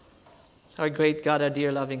Our great God, our dear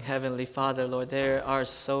loving Heavenly Father, Lord, there are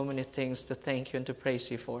so many things to thank you and to praise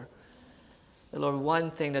you for. Lord,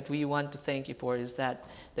 one thing that we want to thank you for is that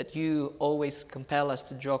you always compel us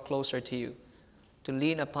to draw closer to you, to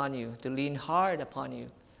lean upon you, to lean hard upon you.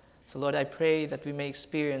 So Lord, I pray that we may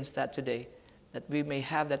experience that today, that we may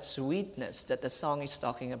have that sweetness that the song is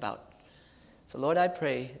talking about. So Lord, I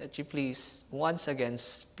pray that you please once again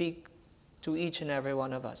speak to each and every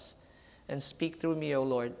one of us. And speak through me, O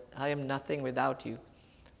Lord. I am nothing without you.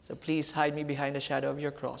 So please hide me behind the shadow of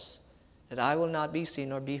your cross, that I will not be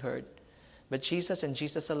seen or be heard, but Jesus and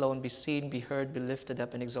Jesus alone be seen, be heard, be lifted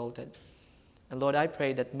up and exalted. And Lord, I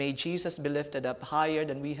pray that may Jesus be lifted up higher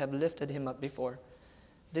than we have lifted him up before.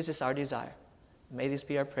 This is our desire. May this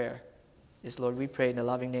be our prayer. This, Lord, we pray in the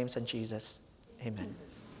loving names of Jesus. Amen.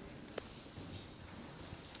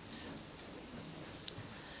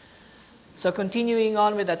 So continuing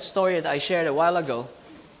on with that story that I shared a while ago,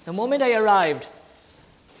 the moment I arrived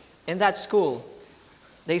in that school,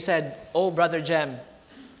 they said, "Oh, Brother Jem,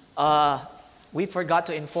 we forgot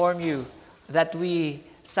to inform you that we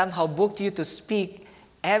somehow booked you to speak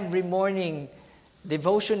every morning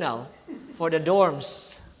devotional for the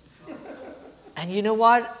dorms." And you know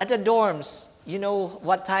what? At the dorms, you know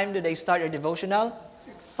what time do they start their devotional?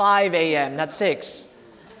 5 a.m., not 6.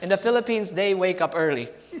 In the Philippines, they wake up early.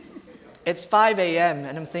 It's 5 a.m.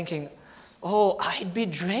 and I'm thinking, oh, I'd be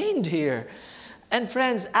drained here. And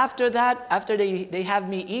friends, after that, after they have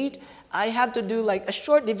me eat, I have to do like a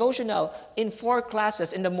short devotional in 4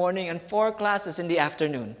 classes in the morning and 4 classes in the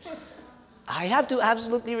afternoon. I have to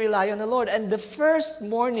absolutely rely on the Lord. And the first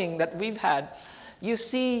morning that we've had, you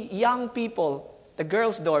see young people, the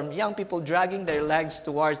girls' dorm, young people dragging their legs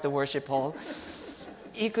towards the worship hall.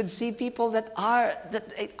 You could see people that are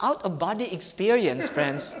out-of-body experience,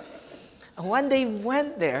 friends. And when they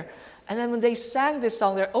went there, and then when they sang this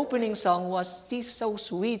song, their opening song was, "'Tis so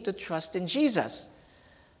sweet to trust in Jesus."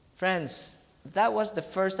 Friends, that was the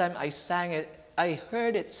first time I sang it. I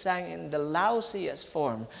heard it sang in the lousiest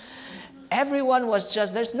form. Everyone was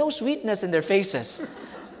just, there's no sweetness in their faces.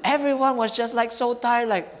 Everyone was just like so tired,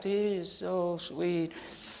 like, "This is so sweet."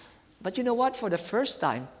 But you know what? For the first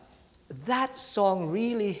time, that song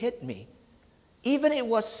really hit me. Even it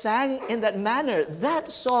was sang in that manner, that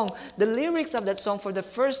song, the lyrics of that song, for the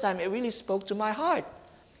first time, it really spoke to my heart.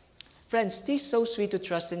 Friends, it is so sweet to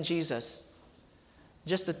trust in Jesus,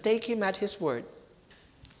 just to take him at his word,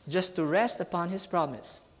 just to rest upon his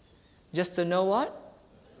promise, just to know what?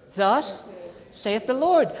 Thus saith the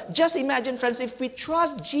Lord. Just imagine, friends, if we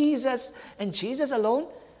trust Jesus and Jesus alone,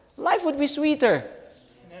 life would be sweeter.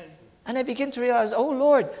 Amen. And I begin to realize, oh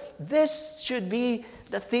Lord, this should be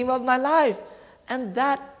the theme of my life. And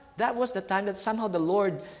that was the time that somehow the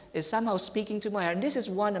Lord is somehow speaking to my heart. And this is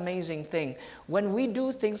one amazing thing. When we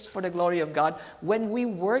do things for the glory of God, when we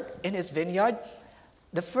work in his vineyard,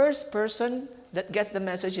 the first person that gets the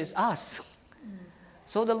message is us.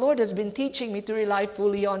 So the Lord has been teaching me to rely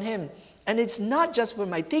fully on him. And it's not just for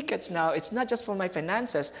my tickets now, it's not just for my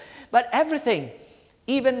finances, but everything,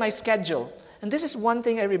 even my schedule. And this is one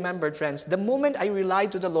thing I remembered, friends. The moment I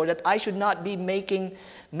relied to the Lord that I should not be making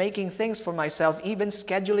things for myself, even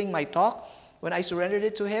scheduling my talk, when I surrendered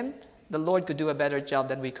it to him, the Lord could do a better job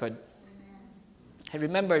than we could. I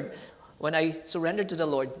remembered when I surrendered to the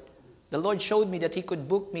Lord showed me that he could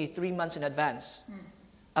book me 3 months in advance.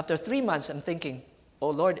 After 3 months, I'm thinking,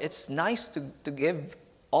 oh Lord, it's nice to give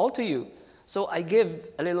all to you. So I give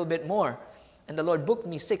a little bit more. And the Lord booked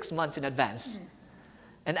me 6 months in advance.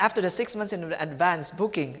 And after the 6 months in advance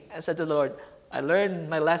booking, I said to the Lord, I learned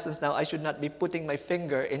my lessons now. I should not be putting my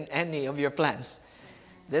finger in any of your plans.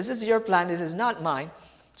 This is your plan. This is not mine.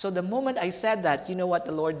 So the moment I said that, you know what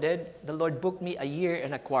the Lord did? The Lord booked me 1.25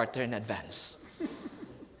 years in advance.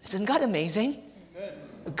 Isn't God amazing?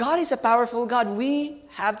 Amen. God is a powerful God. We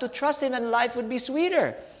have to trust him and life would be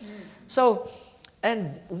sweeter. So,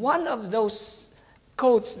 and one of those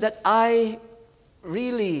quotes that I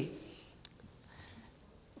really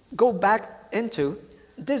go back into,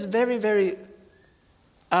 this very, very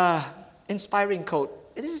inspiring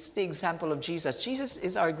quote. It is the example of Jesus. Jesus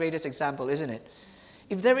is our greatest example, isn't it?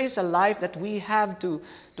 If there is a life that we have to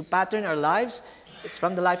pattern our lives, it's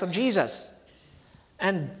from the life of Jesus.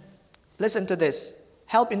 And listen to this.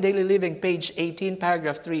 Help in Daily Living, page 18,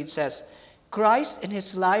 paragraph 3, it says, Christ in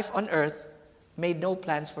his life on earth made no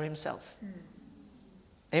plans for himself.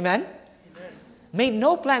 Amen? Amen? Made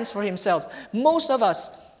no plans for himself. Most of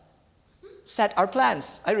us set our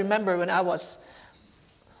plans. I remember when I was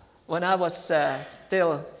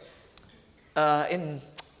still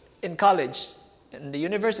in college, in the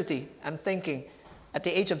university, I'm thinking, at the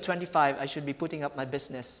age of 25, I should be putting up my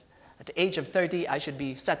business. At the age of 30, I should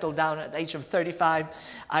be settled down. At the age of 35,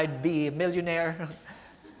 I'd be a millionaire.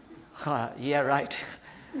 Yeah, right.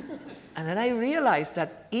 And then I realized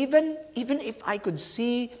that even if I could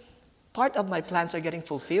see part of my plans are getting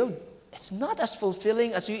fulfilled, it's not as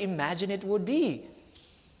fulfilling as you imagine it would be.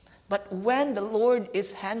 But when the Lord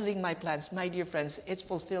is handling my plans, my dear friends, it's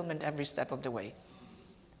fulfillment every step of the way.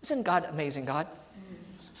 Isn't God amazing, God?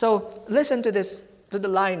 So listen to this, to the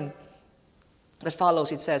line that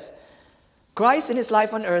follows. It says, Christ in his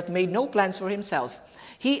life on earth made no plans for himself.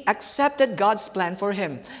 He accepted God's plan for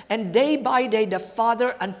him. And day by day, the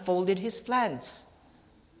Father unfolded his plans.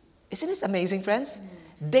 Isn't this amazing, friends?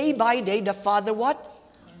 Day by day, the Father what?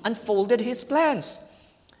 Unfolded his plans.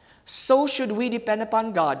 So should we depend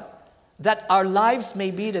upon God, that our lives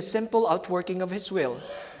may be the simple outworking of his will.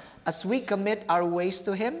 As we commit our ways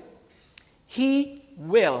to him, he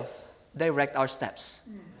will direct our steps.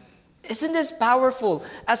 Isn't this powerful?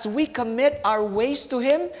 As we commit our ways to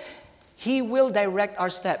him, he will direct our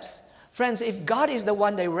steps. Friends, if God is the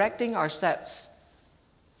one directing our steps,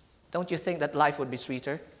 don't you think that life would be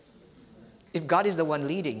sweeter? If God is the one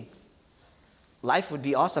leading, life would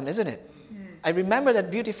be awesome, isn't it? I remember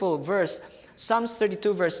that beautiful verse, Psalms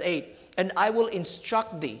 32 verse 8, and I will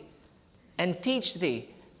instruct thee and teach thee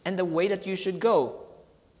in the way that you should go.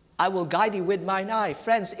 I will guide thee with mine eye.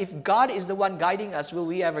 Friends, if God is the one guiding us, will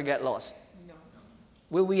we ever get lost? No.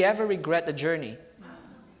 Will we ever regret the journey? No.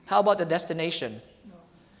 How about the destination? No.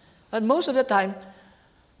 And most of the time,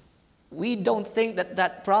 we don't think that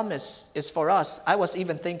that promise is for us. I was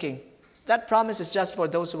even thinking, that promise is just for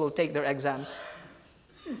those who will take their exams.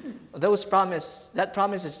 That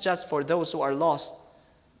promise is just for those who are lost.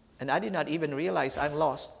 And I did not even realize I'm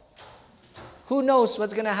lost. Who knows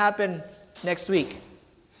what's going to happen next week?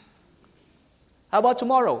 How about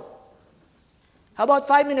tomorrow? How about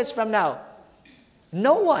 5 minutes from now?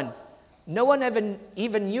 No one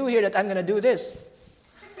even knew here that I'm going to do this.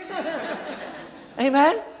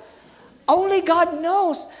 Amen? Only God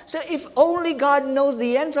knows. So if only God knows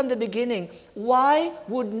the end from the beginning, why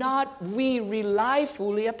would not we rely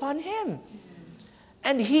fully upon him?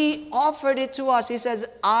 And he offered it to us. He says,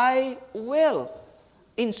 I will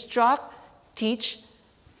instruct, teach,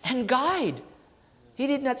 and guide. He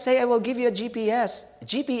did not say, I will give you a GPS.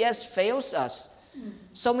 GPS fails us.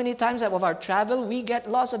 So many times of our travel, we get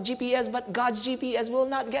lost of GPS, but God's GPS will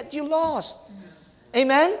not get you lost.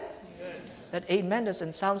 Amen? That amen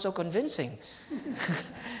doesn't sound so convincing.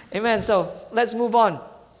 Amen. So let's move on.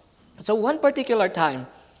 So one particular time,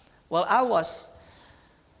 while I was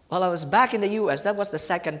back in the U.S., that was the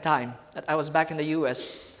second time that I was back in the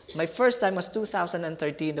U.S. My first time was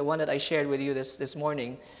 2013, the one that I shared with you this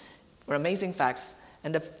morning, for Amazing Facts.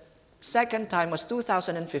 And the second time was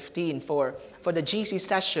 2015 for the GC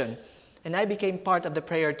session. And I became part of the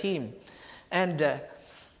prayer team. And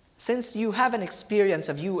since you have an experience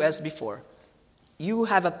of U.S. before, you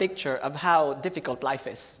have a picture of how difficult life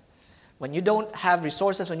is. When you don't have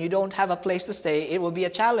resources, when you don't have a place to stay, it will be a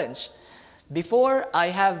challenge. Before, I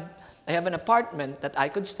have an apartment that I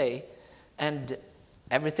could stay, and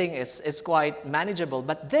everything is quite manageable.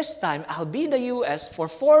 But this time, I'll be in the U.S. for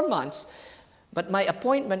 4 months, but my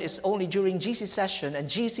appointment is only during GC session and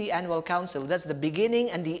GC annual council. That's the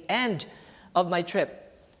beginning and the end of my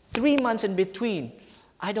trip. 3 months in between,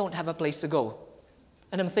 I don't have a place to go.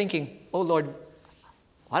 And I'm thinking, oh Lord,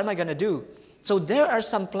 what am I going to do? So there are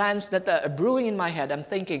some plans that are brewing in my head. I'm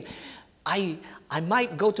thinking, I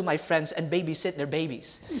might go to my friends and babysit their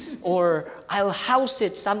babies. Or I'll house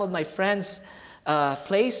sit some of my friends'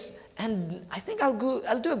 place, and I think I'll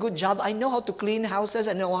do a good job. I know how to clean houses.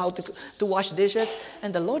 I know how to wash dishes.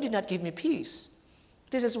 And the Lord did not give me peace.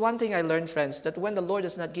 This is one thing I learned, friends, that when the Lord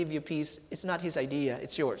does not give you peace, it's not his idea,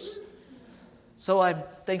 it's yours. So I'm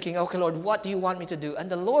thinking, okay, Lord, what do you want me to do? And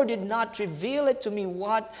the Lord did not reveal it to me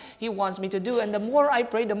what he wants me to do. And the more I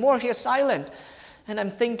pray, the more he is silent. And I'm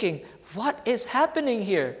thinking, what is happening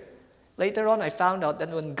here? Later on, I found out that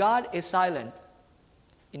when God is silent,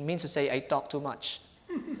 it means to say, I talk too much.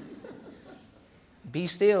 Be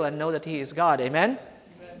still and know that he is God. Amen?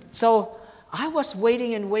 Amen? So I was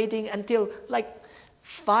waiting and waiting until like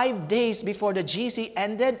 5 days before the GC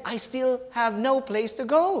ended. I still have no place to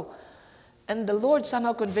go. And the Lord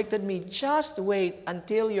somehow convicted me, just wait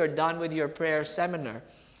until you're done with your prayer seminar.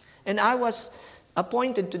 And I was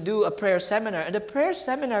appointed to do a prayer seminar. And the prayer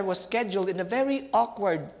seminar was scheduled in a very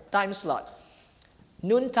awkward time slot.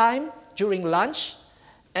 Noontime, during lunch,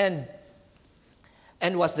 and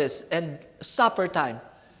supper time.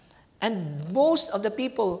 And most of the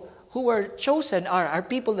people who were chosen are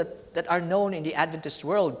people that are known in the Adventist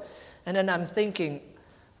world. And then I'm thinking,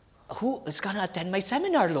 who is going to attend my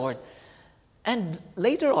seminar, Lord? And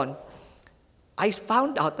later on, I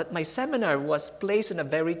found out that my seminar was placed on a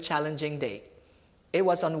very challenging day. It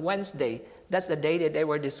was on Wednesday. That's the day that they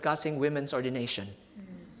were discussing women's ordination.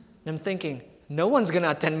 And I'm thinking, no one's going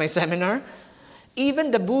to attend my seminar.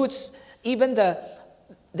 Even the booths, even the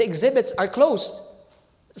exhibits are closed.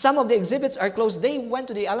 Some of the exhibits are closed. They went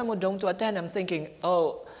to the Alamo Dome to attend. I'm thinking,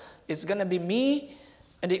 oh, it's going to be me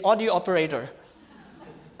and the audio operator.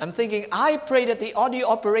 I'm thinking, I pray that the audio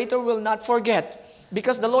operator will not forget,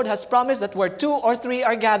 because the Lord has promised that where 2 or 3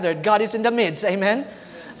 are gathered, God is in the midst. Amen?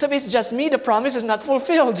 So if it's just me, the promise is not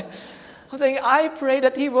fulfilled. I'm thinking, I pray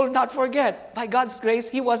that he will not forget. By God's grace,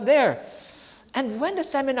 he was there. And when the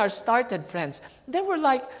seminar started, friends, there were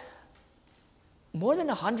like more than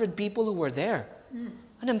 100 people who were there.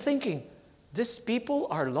 And I'm thinking, these people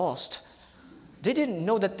are lost. They didn't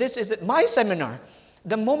know that this is my seminar.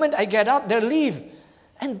 The moment I get up, they leave.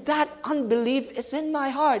 And that unbelief is in my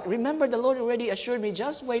heart. Remember, the Lord already assured me,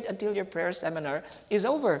 just wait until your prayer seminar is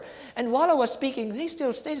over. And while I was speaking, they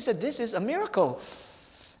still stayed and said, this is a miracle.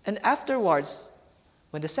 And afterwards,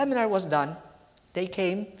 when the seminar was done, they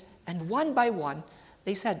came, and one by one,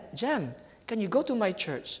 they said, Jem, can you go to my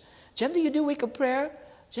church? Jem, do you do week of prayer?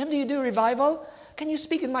 Jem, do you do revival? Can you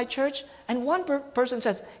speak in my church? And one person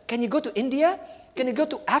says, can you go to India? Can you go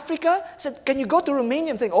to Africa? I said, can you go to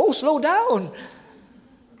Romania? I'm thinking, oh, slow down.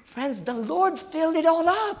 Friends, the Lord filled it all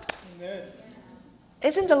up. Amen.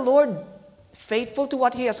 Isn't the Lord faithful to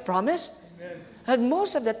what he has promised? Amen. And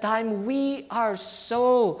most of the time, we are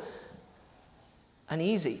so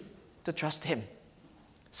uneasy to trust him.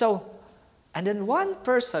 So, and then one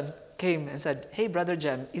person came and said, hey, Brother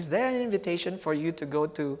Jem, is there an invitation for you to go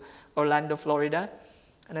to Orlando, Florida?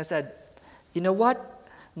 And I said, you know what?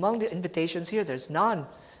 Among the invitations here, there's none.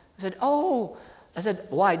 I said, oh. I said,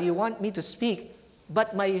 why? Do you want me to speak?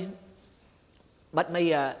 But my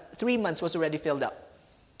 3 months was already filled up.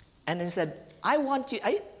 And he said, I want you,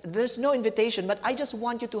 there's no invitation, but I just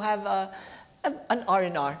want you to have an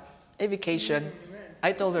R&R, a vacation. Amen.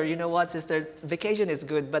 I told her, you know what, sister, vacation is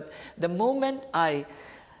good, but the moment I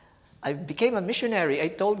became a missionary, I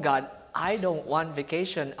told God, I don't want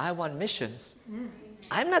vacation, I want missions.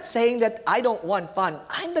 I'm not saying that I don't want fun.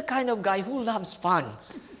 I'm the kind of guy who loves fun.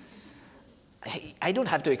 I don't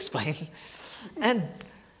have to explain. And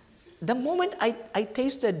the moment I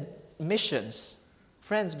tasted missions,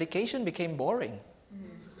 friends, vacation became boring.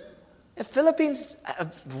 In Philippines,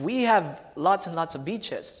 we have lots and lots of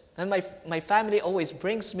beaches. And my family always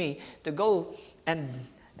brings me to go and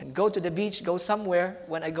go to the beach, go somewhere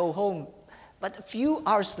when I go home. But a few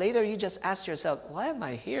hours later, you just ask yourself, why am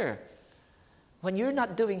I here? When you're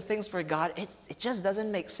not doing things for God, it just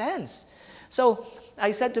doesn't make sense. So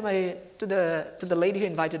I said to the lady who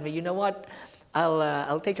invited me, you know what?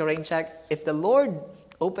 I'll take a rain check. If the Lord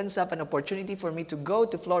opens up an opportunity for me to go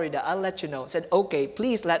to Florida, I'll let you know. I said, okay,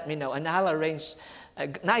 please let me know, and I'll arrange a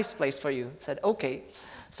nice place for you. I said, okay.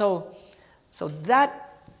 So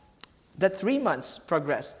that 3 months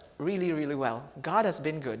progressed really, really well. God has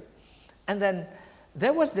been good. And then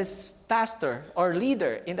there was this pastor or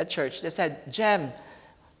leader in the church that said, Jem,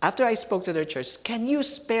 after I spoke to their church, can you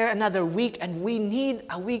spare another week? And we need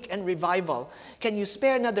a weekend revival. Can you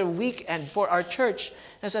spare another weekend for our church?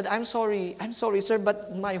 I said, I'm sorry, sir,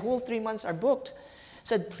 but my whole 3 months are booked. I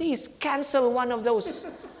said, please cancel one of those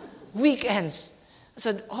weekends. I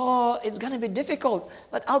said, oh, it's going to be difficult,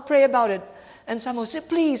 but I'll pray about it. And someone said,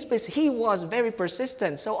 please. He was very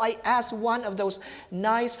persistent. So I asked one of those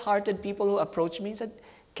nice-hearted people who approached me and said,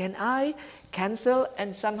 can I cancel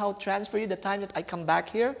and somehow transfer you the time that I come back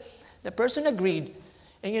here? The person agreed.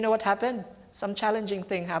 And you know what happened? Some challenging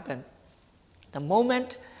thing happened. The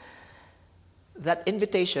moment that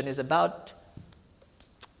invitation is about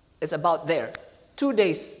there, 2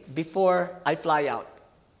 days before I fly out,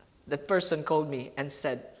 that person called me and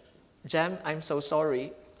said, Jem, I'm so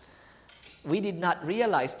sorry. We did not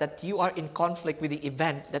realize that you are in conflict with the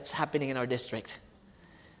event that's happening in our district.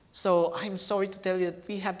 So I'm sorry to tell you that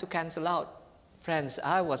we have to cancel out. Friends,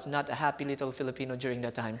 I was not a happy little Filipino during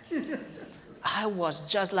that time. I was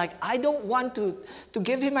just like, I don't want to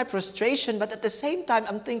give him my frustration, but at the same time,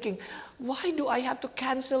 I'm thinking, why do I have to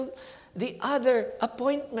cancel the other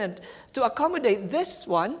appointment to accommodate this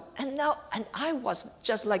one? And I was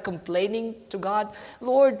just like complaining to God,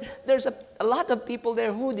 Lord, there's a lot of people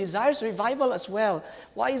there who desires revival as well.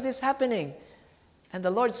 Why is this happening? And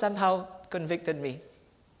the Lord somehow convicted me.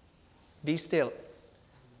 Be still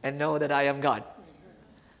and know that I am God.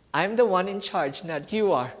 I'm the one in charge, not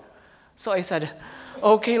you are. So I said,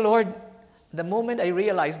 okay, Lord. The moment I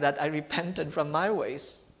realized that, I repented from my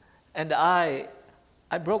ways. And I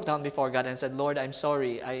I broke down before God and said, Lord, I'm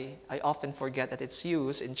sorry. I often forget that it's you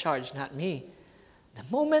who's in charge, not me. The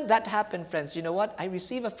moment that happened, friends, you know what? I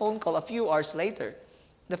received a phone call a few hours later.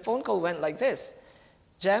 The phone call went like this.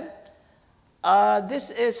 Jem, this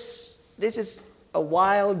is a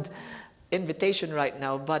wild invitation right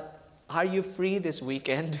now, but are you free this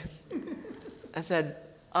weekend? I said,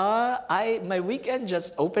 my weekend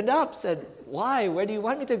just opened up. Said, why? Where do you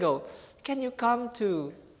want me to go? Can you come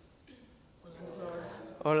to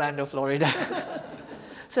Orlando, Florida?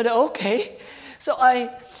 Said, okay. So I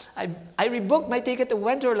rebooked my ticket and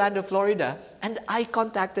went to Orlando, Florida, and I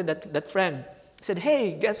contacted that friend. Said,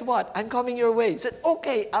 hey, guess what? I'm coming your way. Said,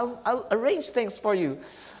 okay, I'll arrange things for you.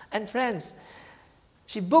 And friends,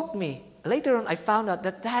 she booked me. Later on, I found out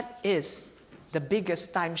that is the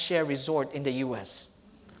biggest timeshare resort in the U.S.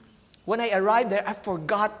 When I arrived there, I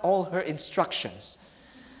forgot all her instructions.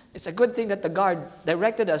 It's a good thing that the guard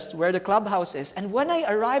directed us to where the clubhouse is. And when I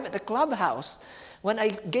arrived at the clubhouse, when I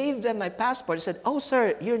gave them my passport, they said, oh,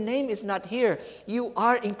 sir, your name is not here. You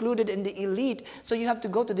are included in the elite, so you have to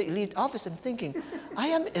go to the elite office. I'm thinking, I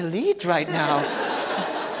am elite right now.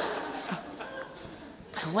 So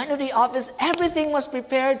I went to the office. Everything was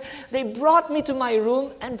prepared. They brought me to my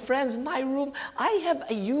room. And friends, my room, I have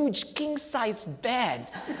a huge king-size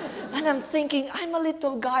bed. And I'm thinking, I'm a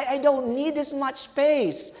little guy. I don't need this much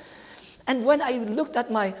space. And when I looked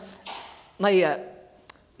at my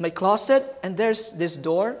closet, and there's this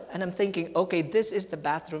door, and I'm thinking, okay, this is the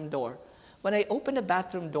bathroom door. When I open the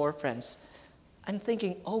bathroom door, friends, I'm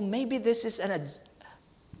thinking, oh, maybe this is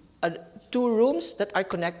two rooms that are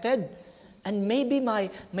connected, and maybe my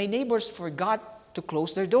neighbors forgot to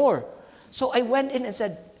close their door. So I went in and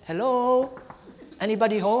said, hello,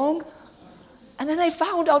 anybody home? And then I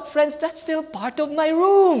found out, friends, that's still part of my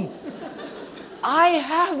room. I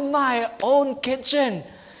have my own kitchen.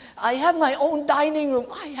 I have my own dining room.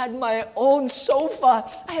 I had my own sofa.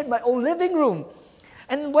 I had my own living room.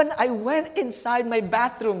 And when I went inside my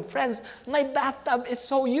bathroom, friends, my bathtub is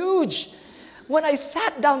so huge. When I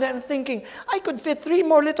sat down there, I'm thinking, I could fit 3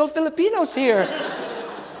 more little Filipinos here.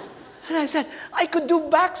 And I said, I could do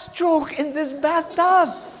backstroke in this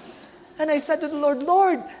bathtub. And I said to the Lord,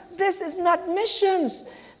 Lord, this is not missions.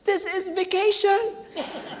 This is vacation.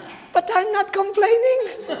 But I'm not complaining.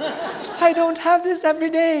 I don't have this every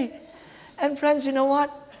day. And friends, you know what?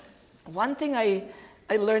 One thing I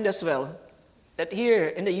learned as well, that here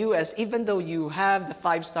in the U.S., even though you have the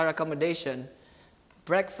 5-star accommodation,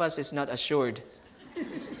 breakfast is not assured.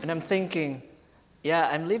 And I'm thinking, yeah,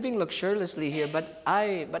 I'm living luxuriously here, but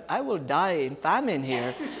I will die in famine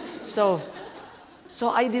here. So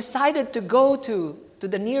I decided to go to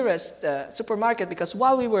the nearest supermarket, because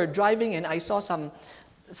while we were driving in, I saw some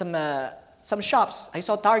shops. I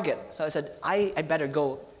saw Target. So I said, I better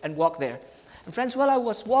go and walk there. And friends, while I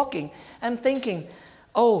was walking, I'm thinking,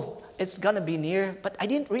 oh, it's going to be near. But I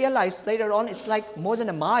didn't realize later on it's like more than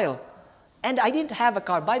a mile. And I didn't have a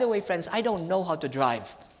car. By the way, friends, I don't know how to drive.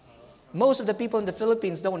 Most of the people in the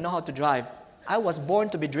Philippines don't know how to drive. I was born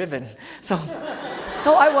to be driven. So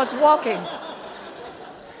I was walking.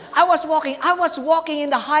 I was walking in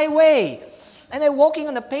the highway. And I'm walking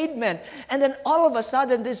on the pavement. And then all of a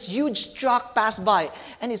sudden, this huge truck passed by.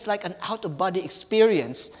 And it's like an out-of-body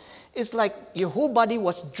experience. It's like your whole body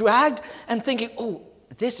was dragged and thinking, oh,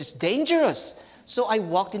 this is dangerous. So I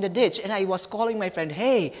walked in the ditch and I was calling my friend,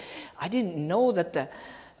 hey, I didn't know that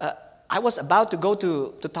I was about to go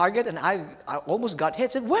to Target and I almost got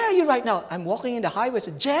hit. I said, where are you right now? I'm walking in the highway. I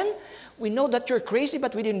said, Jen, we know that you're crazy,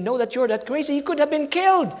 but we didn't know that you're that crazy. You could have been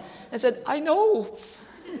killed. I said, I know.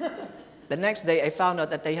 The next day, I found out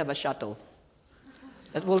that they have a shuttle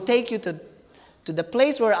that will take you to the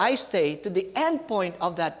place where I stay, to the end point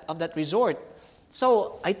of that resort.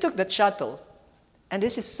 So I took that shuttle, and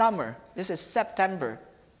this is summer. This is September,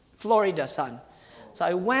 Florida sun. So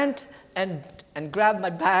I went and grabbed my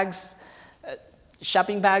bags,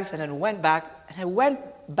 shopping bags, and then went back. And I went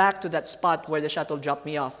back to that spot where the shuttle dropped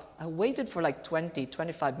me off. I waited for like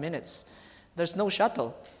 25 minutes. There's no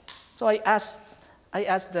shuttle. So I asked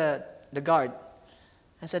the guard.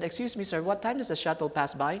 I said, excuse me, sir, what time does the shuttle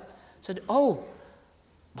pass by? I said, oh,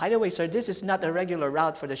 by the way, sir, this is not a regular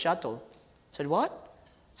route for the shuttle. I said, what?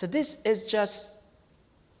 So this is just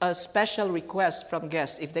a special request from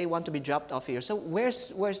guests if they want to be dropped off here. So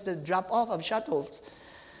where's the drop-off of shuttles?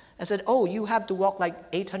 I said, oh, you have to walk like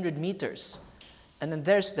 800 meters. And then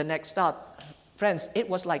there's the next stop. Friends, it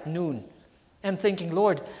was like noon. I'm thinking,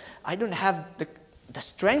 Lord, I don't have the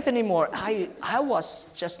strength anymore. I was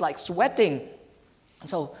just like sweating.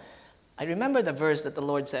 So I remember the verse that the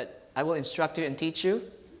Lord said, I will instruct you and teach you.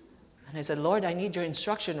 And I said, Lord, I need your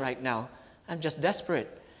instruction right now. I'm just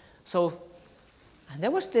desperate. So, and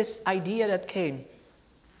there was this idea that came,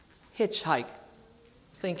 hitchhike.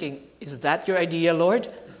 Thinking, is that your idea, Lord?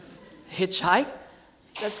 Hitchhike?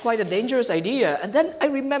 That's quite a dangerous idea. And then I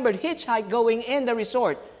remembered hitchhike going in the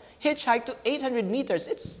resort. Hitchhike to 800 meters.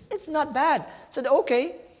 It's not bad. I said,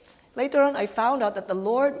 okay. Later on, I found out that the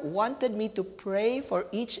Lord wanted me to pray for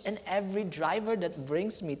each and every driver that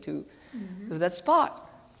brings me to that spot.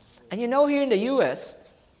 And you know, here in the U.S.,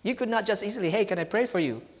 you could not just easily, hey, can I pray for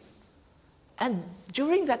you? And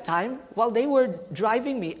during that time, while they were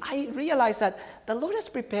driving me, I realized that the Lord has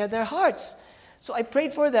prepared their hearts. So I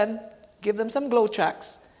prayed for them, give them some glow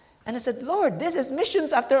tracks. And I said, Lord, this is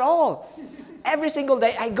missions after all. Every single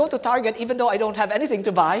day, I go to Target, even though I don't have anything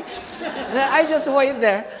to buy. And then I just wait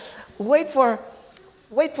there, wait for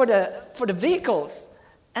the vehicles.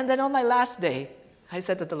 And then on my last day, I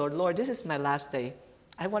said to the Lord, Lord, this is my last day.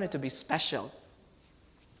 I want it to be special.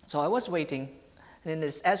 So I was waiting, and then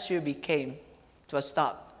this SUV came to a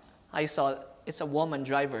stop. I saw it's a woman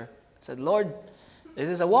driver. I said, Lord, this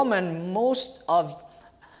is a woman. Most of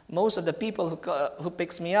the people who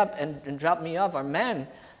picks me up and drop me off are men.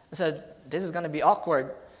 I said, this is going to be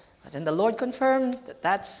awkward. But then the Lord confirmed that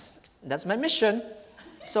that's my mission.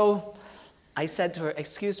 So I said to her,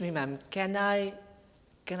 excuse me, ma'am, can I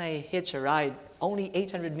hitch a ride? Only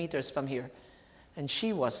 800 meters from here. And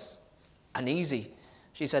she was uneasy.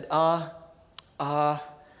 She said, okay,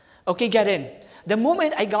 get in. The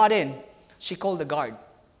moment I got in, she called the guard.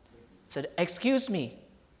 Said, excuse me,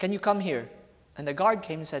 can you come here? And the guard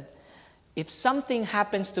came and said, if something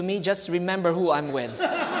happens to me, just remember who I'm with.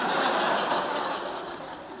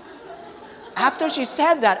 After she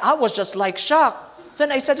said that, I was just like shocked. So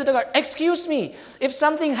then I said to the guard, excuse me, if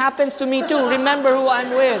something happens to me too, remember who I'm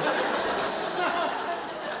with.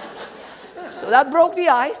 So that broke the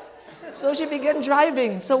ice. So she began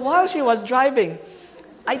driving. So while she was driving,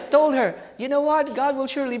 I told her, you know what? God will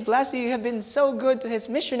surely bless you. You have been so good to His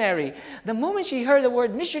missionary. The moment she heard the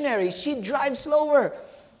word missionary, she drives slower.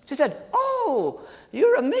 She said, oh,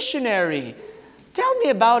 you're a missionary. Tell me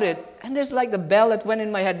about it. And there's like the bell that went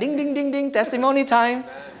in my head. Ding, ding, ding, ding. Testimony time.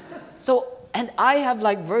 So, and I have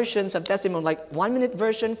like versions of testimony, like 1-minute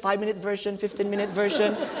version, 5-minute version, 15-minute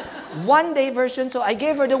version, 1-day version. So I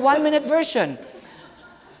gave her the 1-minute version.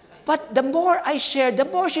 But the more I shared, the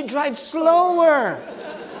more she drives slower.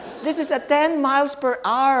 This is a 10 miles per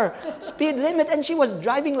hour speed limit, and she was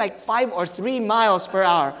driving like 5 or 3 miles per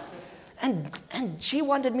hour. And she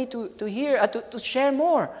wanted me to share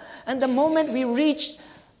more. And the moment we reached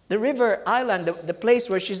the river island, the place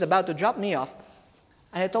where she's about to drop me off,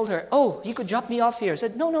 and I told her, oh, you could drop me off here. I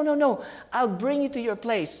said, no, I'll bring you to your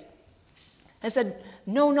place. I said,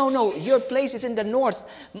 no, your place is in the north,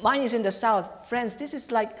 mine is in the south. Friends, this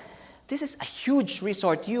is a huge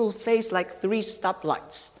resort. You'll face like 3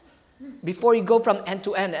 stoplights before you go from end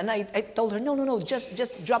to end. And I told her, no,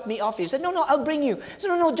 just drop me off here. She said, no, I'll bring you. I said,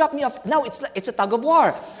 no, drop me off. Now it's a tug of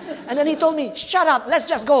war. And then he told me, shut up, let's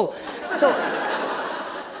just go.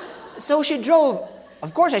 So she drove.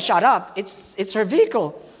 Of course I shut up. It's her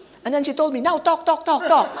vehicle. And then she told me, now talk.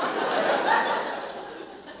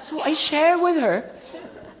 So I share with her.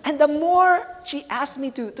 And the more she asked me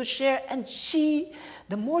to share, and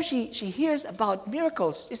the more she hears about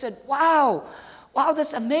miracles, she said, wow,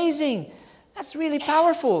 that's amazing. That's really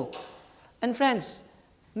powerful. And friends,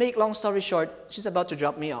 make long story short, she's about to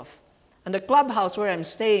drop me off. And the clubhouse where I'm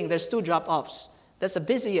staying, there's 2 drop-offs. That's the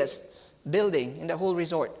busiest building in the whole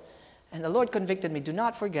resort. And the Lord convicted me, do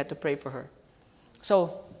not forget to pray for her.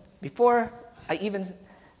 So before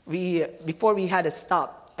we had a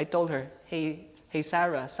stop, I told her, hey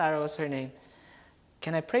Sarah was her name,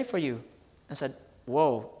 can I pray for you? I said,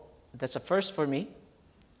 whoa, that's a first for me.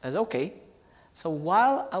 I said, okay. So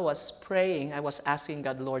while I was praying, I was asking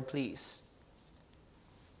God, Lord, please,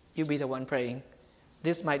 you be the one praying.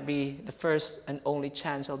 This might be the first and only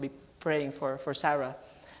chance I'll be praying for Sarah.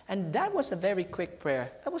 And that was a very quick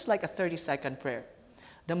prayer. That was like a 30-second prayer.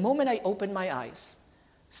 The moment I opened my eyes,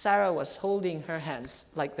 Sarah was holding her hands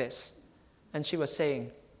like this. And she was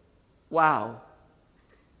saying, wow.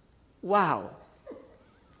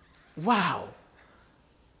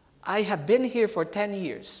 I have been here for 10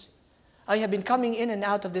 years. I have been coming in and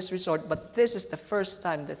out of this resort, but this is the first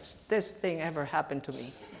time that this thing ever happened to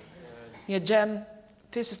me. Yeah, Jem,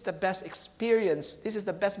 this is the best experience. This is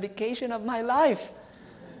the best vacation of my life.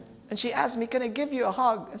 And she asked me, can I give you a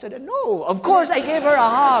hug? I said, no, of course I gave her a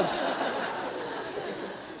hug.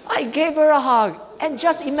 I gave her a hug. And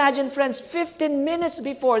just imagine, friends, 15 minutes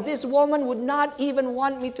before, this woman would not even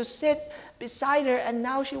want me to sit beside her, and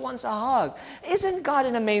now she wants a hug. Isn't God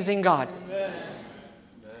an amazing God? Amen.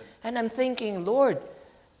 And I'm thinking, Lord,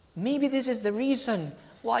 maybe this is the reason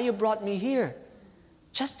why you brought me here.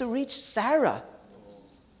 Just to reach Sarah.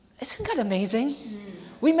 Isn't that amazing?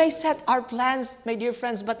 We may set our plans, my dear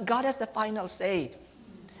friends, but God has the final say.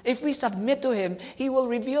 If we submit to Him, He will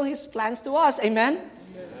reveal His plans to us. Amen?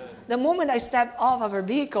 Amen. The moment I stepped off of her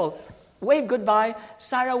vehicle, waved goodbye,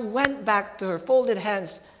 Sarah went back to her folded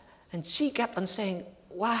hands, and she kept on saying,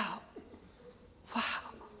 wow, wow,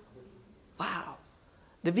 wow.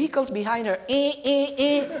 The vehicles behind her,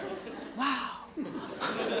 wow.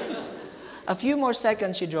 A few more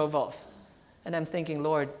seconds, she drove off. And I'm thinking,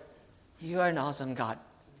 Lord, you are an awesome God.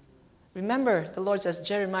 Remember, the Lord says,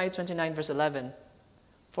 Jeremiah 29 verse 11,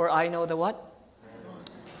 for I know the what?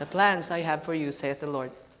 The plans I have for you, saith the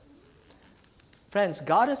Lord. Friends,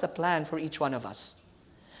 God has a plan for each one of us.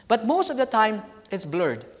 But most of the time, it's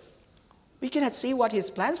blurred. We cannot see what His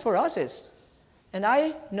plans for us is. And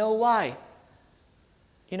I know why.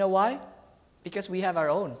 You know why? Because we have our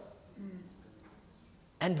own.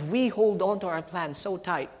 And we hold on to our plans so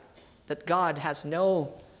tight that God has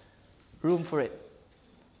no room for it.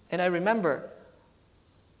 And I remember,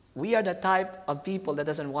 we are the type of people that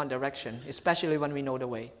doesn't want direction, especially when we know the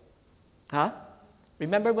way. Huh?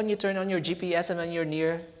 Remember when you turn on your GPS and when you're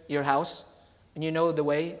near your house and you know the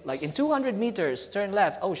way? Like in 200 meters, turn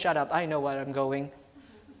left. Oh, shut up, I know where I'm going.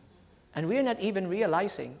 And we're not even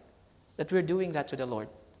realizing that we're doing that to the Lord.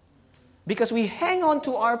 Because we hang on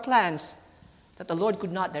to our plans that the Lord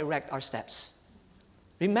could not direct our steps.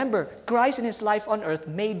 Remember, Christ in His life on earth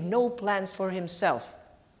made no plans for Himself.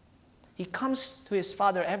 He comes to His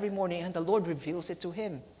Father every morning and the Lord reveals it to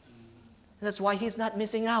Him. And that's why He's not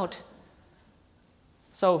missing out.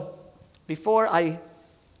 So, before I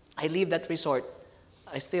leave that resort,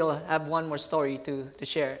 I still have one more story to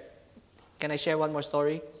share. Can I share one more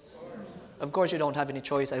story? Sure. Of course you don't have any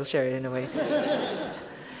choice. I'll share it anyway.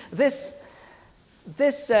 This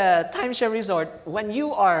timeshare resort, when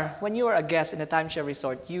you are a guest in a timeshare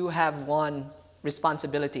resort, you have one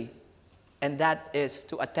responsibility, and that is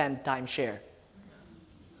to attend timeshare.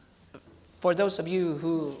 For those of you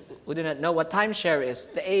who do not know what timeshare is,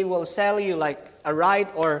 they will sell you like a right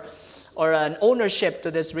or an ownership to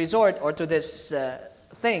this resort or to this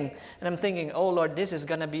thing. And I'm thinking, oh Lord, this is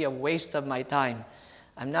going to be a waste of my time.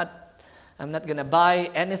 I'm not going to buy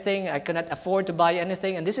anything. I cannot afford to buy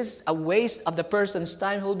anything. And this is a waste of the person's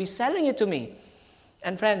time who will be selling it to me.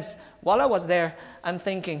 And friends, while I was there, I'm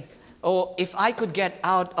thinking, oh, if I could get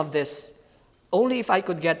out of this, only if I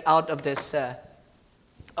could get out of this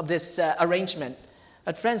arrangement.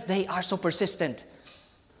 But friends, they are so persistent.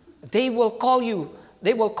 They will call you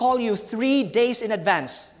 3 days in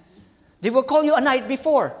advance. They will call you a night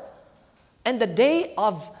before. And the day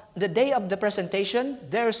of the presentation,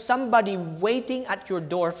 there's somebody waiting at your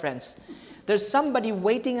door, friends. There's somebody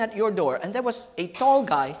waiting at your door. And there was a tall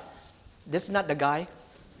guy. This is not the guy.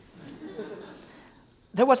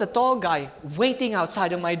 There was a tall guy waiting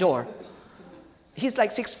outside of my door. He's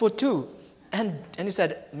like 6'2". And he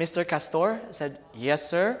said, Mr. Castor? I said, yes,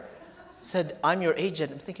 sir. He said, I'm your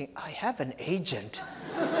agent. I'm thinking, I have an agent.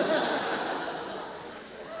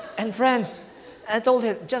 And friends, I told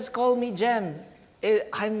him, just call me Jem.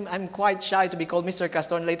 I'm quite shy to be called Mr.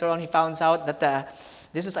 Castor. And later on, he found out that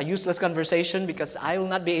this is a useless conversation because I will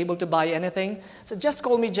not be able to buy anything. So just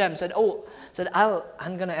call me Jem. Said,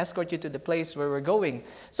 I'm going to escort you to the place where we're going.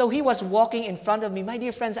 So he was walking in front of me. My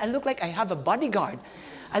dear friends, I look like I have a bodyguard.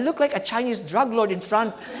 I look like a Chinese drug lord in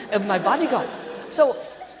front of my bodyguard. So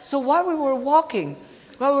while we were walking,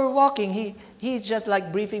 he's just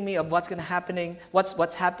like briefing me of what's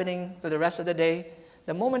happening for the rest of the day.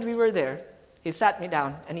 The moment we were there, he sat me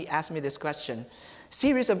down and he asked me this question.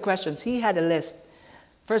 Series of questions. He had a list.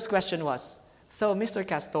 First question was, so Mr.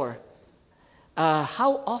 Castor,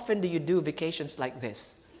 how often do you do vacations like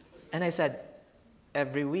this? And I said,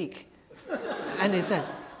 every week. And he said,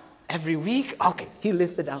 every week? Okay, he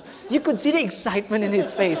listed out. You could see the excitement in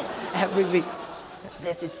his face. Every week.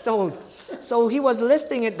 This is sold. So he was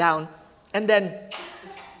listing it down. And then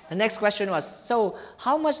the next question was, so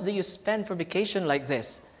how much do you spend for vacation like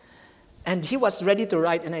this? And he was ready to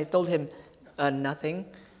write. And I told him, nothing.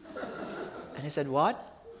 And he said, what?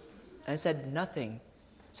 And I said, nothing.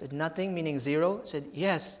 I said, nothing, meaning zero? I said,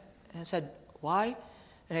 yes. And I said, why?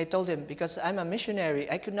 And I told him, because I'm a missionary,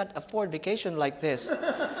 I could not afford vacation like this.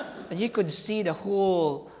 And you could see the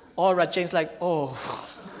whole aura change like, oh.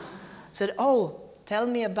 I said, oh, tell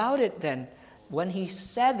me about it then. When he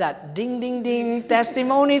said that, ding, ding, ding,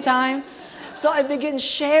 testimony time. So I began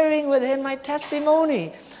sharing with him my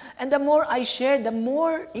testimony. And the more I shared, the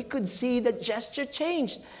more he could see the gesture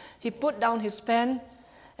changed. He put down his pen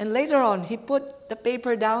And later on, he put the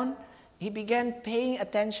paper down. He began paying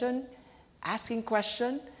attention, asking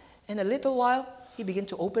questions. In a little while, he began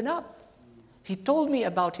to open up. He told me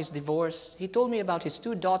about his divorce. He told me about his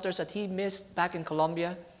 2 daughters that he missed back in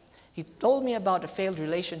Colombia. He told me about the failed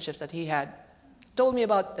relationships that he had. He told me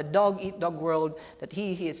about the dog-eat-dog world that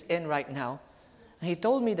he is in right now. And he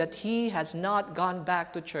told me that he has not gone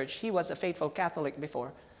back to church. He was a faithful Catholic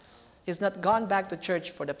before. He's not gone back to church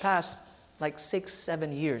for the past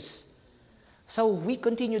 6-7 years. So we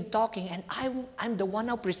continued talking, and I'm the one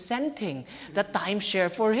now presenting the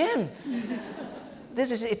timeshare for him. This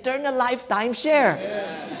is eternal life timeshare.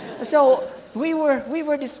 Yeah. So we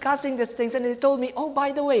were discussing these things, and he told me, oh,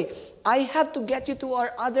 by the way, I have to get you to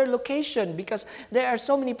our other location because there are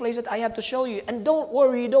so many places I have to show you. And don't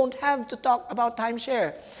worry, you don't have to talk about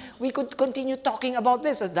timeshare. We could continue talking about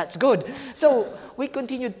this. That's good. So we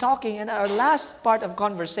continued talking, and our last part of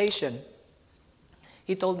conversation,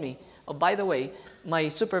 he told me, oh, by the way, my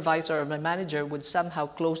supervisor or my manager would somehow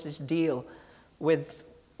close this deal with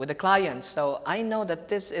the clients. So I know that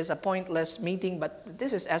this is a pointless meeting, but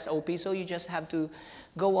this is SOP, so you just have to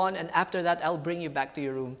go on, and after that, I'll bring you back to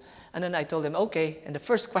your room. And then I told him, okay. And the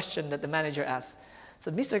first question that the manager asked,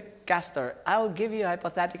 so Mr. Castor, I'll give you a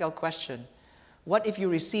hypothetical question. What if you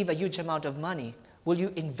receive a huge amount of money? Will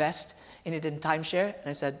you invest in it in timeshare? And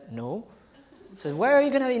I said, no. I said, where are you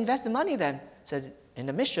going to invest the money then? I said, in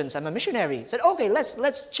the missions. I'm a missionary. I said, okay,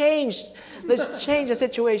 let's change the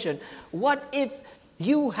situation. What if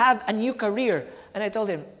you have a new career? And I told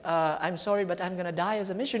him, I'm sorry, but I'm going to die as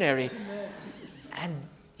a missionary. And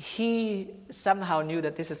he somehow knew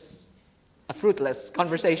that this is a fruitless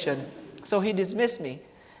conversation. So he dismissed me.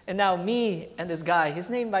 And now me and this guy, his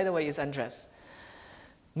name, by the way, is Andres.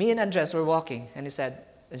 Me and Andres were walking, and he said,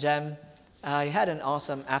 Jem, I had an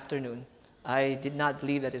awesome afternoon. I did not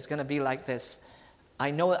believe that it's going to be like this. I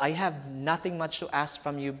know I have nothing much to ask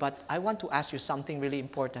from you, but I want to ask you something really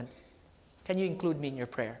important. Can you include me in your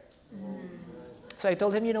prayer? So I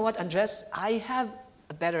told him, you know what, Andres, I have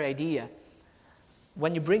a better idea.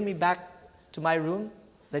 When you bring me back to my room,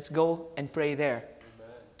 let's go and pray there.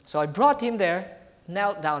 Amen. So I brought him there,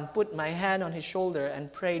 knelt down, put my hand on his shoulder,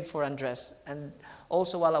 and prayed for Andres. And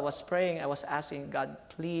also while I was praying, I was asking God,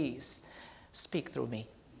 please speak through me.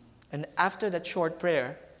 And after that short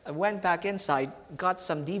prayer, I went back inside, got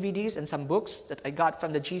some DVDs and some books that I got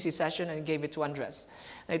from the GC session, and gave it to Andres.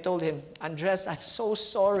 And I told him, Andres, I'm so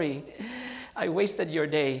sorry. I wasted your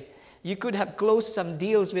day. You could have closed some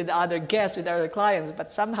deals with other guests, with other clients,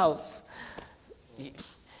 but somehow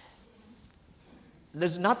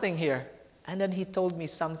there's nothing here. And then he told me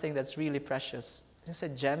something that's really precious. He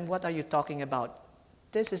said, Jem, what are you talking about?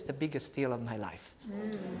 This is the biggest deal of my life.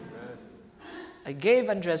 I gave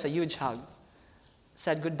Andres a huge hug,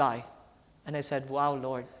 said goodbye, and I said, wow,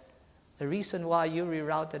 Lord, the reason why you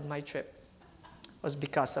rerouted my trip was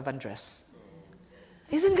because of Andres.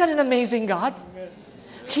 Isn't God an amazing God?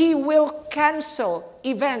 He will cancel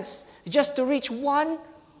events just to reach 1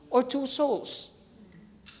 or 2 souls.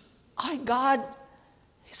 Our God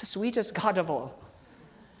is the sweetest God of all.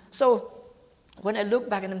 So when I look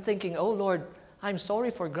back and I'm thinking, oh Lord, I'm sorry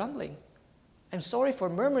for grumbling. I'm sorry for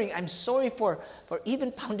murmuring. I'm sorry for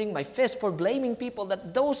even pounding my fist, for blaming people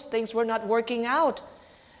that those things were not working out.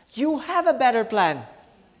 You have a better plan.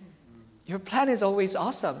 Your plan is always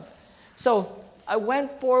awesome. So I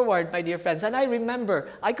went forward, my dear friends, and I remember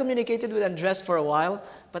I communicated with Andres for a while,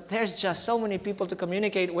 but there's just so many people to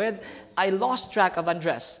communicate with. I lost track of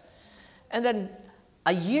Andres. And then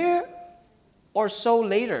a year or so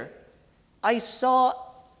later, I saw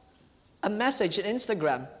a message on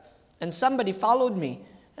Instagram, and somebody followed me.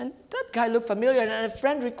 And that guy looked familiar, and a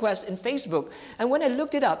friend request in Facebook. And when I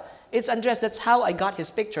looked it up, it's Andres. That's how I got his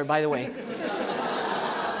picture, by the way.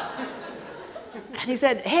 And he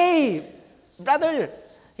said, hey, brother.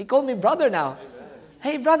 He called me brother now. Amen.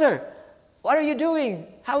 Hey, brother, what are you doing?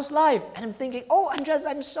 How's life? And I'm thinking, oh, Andres,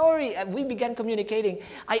 I'm sorry. And we began communicating.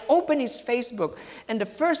 I opened his Facebook, and the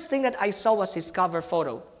first thing that I saw was his cover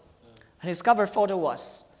photo. And his cover photo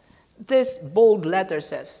was, this bold letter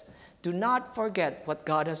says, do not forget what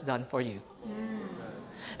God has done for you.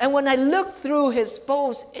 And when I look through his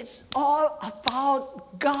posts, it's all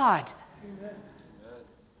about God.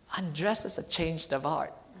 Andres is a changed of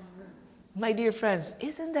heart. My dear friends,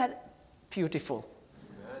 isn't that beautiful?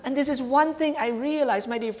 And this is one thing I realized,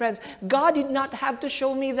 my dear friends, God did not have to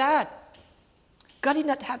show me that. God did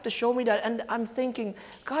not have to show me that. And I'm thinking,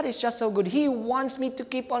 God is just so good. He wants me to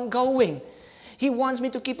keep on going. He wants me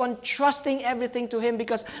to keep on trusting everything to Him,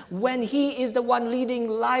 because when He is the one leading,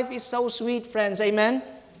 life is so sweet, friends. Amen?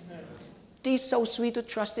 It is so sweet to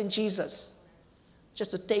trust in Jesus.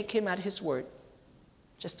 just to take Him at His word,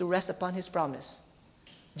 just to rest upon His promise,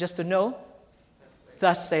 just to know,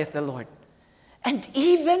 thus saith the Lord. And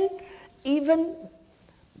even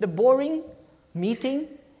the boring meeting,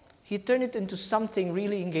 He turned it into something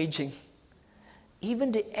really engaging.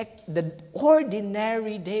 Even the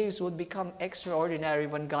ordinary days would become extraordinary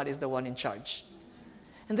when God is the one in charge.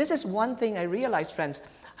 And this is one thing I realized, friends,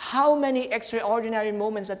 how many extraordinary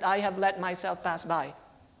moments that I have let myself pass by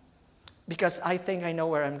because I think I know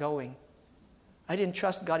where I'm going. I didn't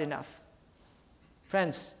trust God enough.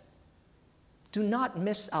 Friends, do not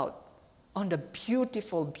miss out on the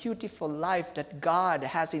beautiful, beautiful life that God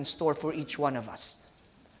has in store for each one of us.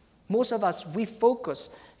 Most of us, we focus,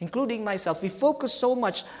 including myself, we focus so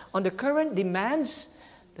much on the current demands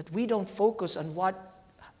that we don't focus on what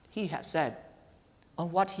He has said,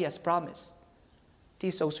 on what He has promised. It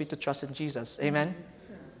is so sweet to trust in Jesus. Amen?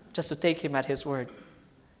 Just to take Him at His word.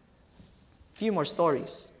 A few more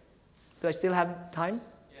stories. Do I still have time?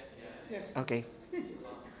 Yes. Okay.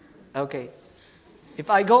 Okay. If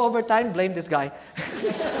I go over time, blame this guy.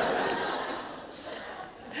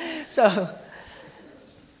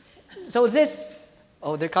 So this,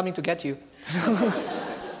 they're coming to get you.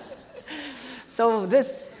 So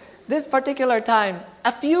this particular time,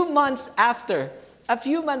 a few months after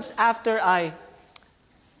I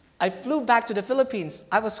flew back to the Philippines,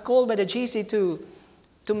 I was called by the GC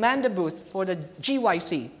to man the booth for the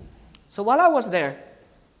GYC. So while I was there,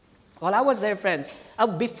 friends,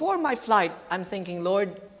 before my flight, I'm thinking,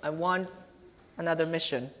 Lord, I want another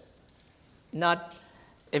mission, not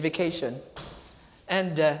a vacation.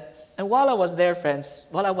 And while I was there, friends,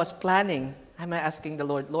 while I was planning, I'm asking the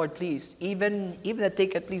Lord, please, even the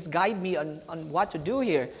ticket, please guide me on what to do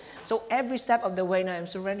here. So every step of the way now, I'm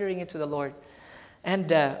surrendering it to the Lord.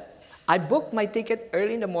 And I booked my ticket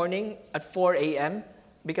early in the morning at 4 a.m.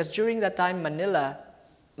 because during that time,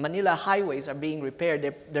 Manila highways are being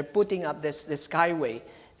repaired. They're putting up this skyway.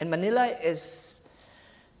 And Manila is,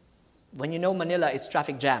 when you know Manila, it's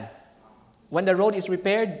traffic jam. When the road is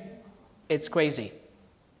repaired, it's crazy.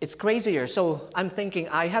 It's crazier. So I'm thinking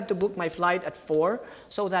I have to book my flight at 4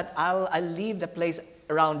 so that I'll leave the place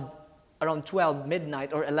around 12,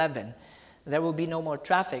 midnight or 11. There will be no more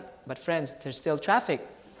traffic. But friends, there's still traffic.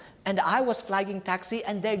 And I was flagging taxi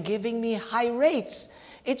and they're giving me high rates.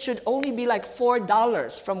 It should only be like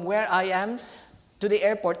 $4 from where I am to the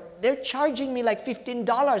airport. They're charging me like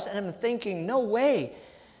 $15 and I'm thinking, no way.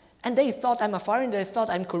 And they thought I'm a foreigner, they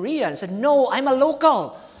thought I'm Korean. I said, no, I'm a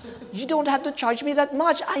local. You don't have to charge me that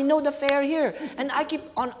much. I know the fare here. And I keep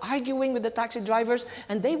on arguing with the taxi drivers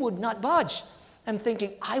and they would not budge. I'm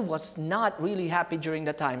thinking, I was not really happy during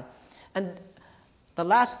the time. And the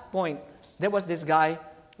last point, there was this guy,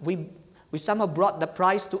 we somehow brought the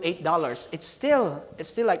price to $8. It's still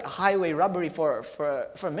like a highway robbery for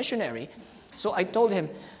a missionary. So I told him,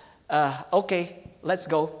 okay, let's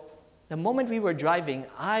go. The moment we were driving,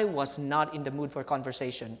 I was not in the mood for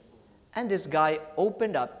conversation. And this guy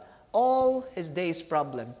opened up all his day's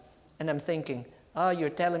problem. And I'm thinking, you're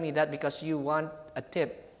telling me that because you want a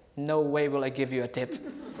tip. No way will I give you a tip.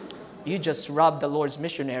 You just robbed the Lord's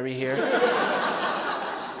missionary here.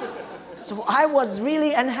 So I was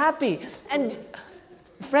really unhappy. And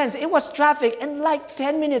friends, it was traffic and like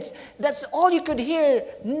 10 minutes. That's all you could hear.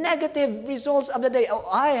 Negative results of the day. Oh,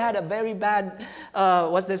 I had a very bad,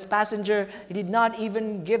 was this passenger. He did not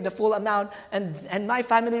even give the full amount. And my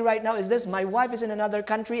family right now is this. My wife is in another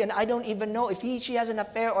country and I don't even know if she has an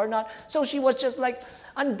affair or not. So she was just like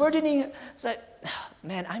unburdening. Said,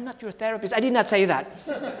 man, I'm not your therapist. I did not say that.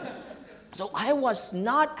 So I was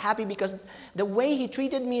not happy because the way he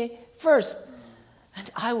treated me first. And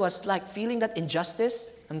I was like feeling that injustice.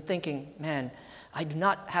 I'm thinking, man, I do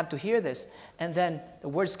not have to hear this. And then the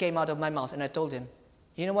words came out of my mouth and I told him,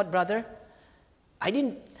 you know what, brother?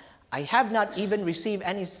 I have not even received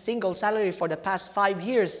any single salary for the past 5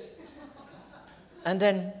 years. And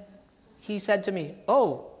then he said to me,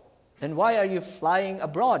 oh, then why are you flying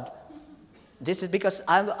abroad? This is because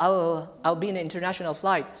I'll be in an international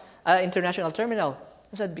flight, international terminal.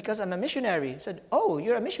 I said, because I'm a missionary. I said, oh,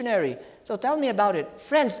 you're a missionary. So tell me about it.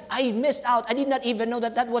 Friends, I missed out. I did not even know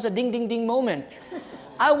that was a ding, ding, ding moment.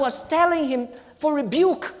 I was telling him for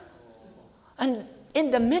rebuke. And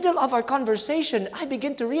in the middle of our conversation, I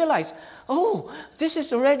begin to realize, oh, this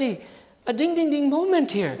is already a ding, ding, ding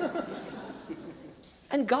moment here.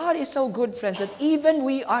 And God is so good, friends, that even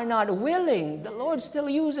we are not willing, the Lord still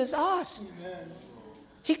uses us. Amen.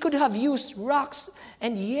 He could have used rocks,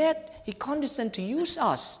 and yet He condescended to use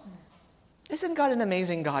us. Isn't God an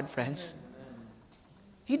amazing God, friends?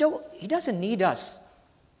 He doesn't need us.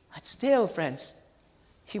 But still, friends,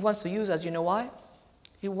 He wants to use us. You know why?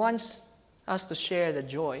 He wants us to share the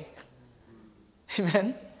joy.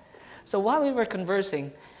 Amen? So while we were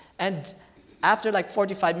conversing, and after like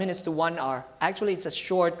 45 minutes to 1 hour, actually it's a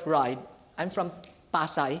short ride. I'm from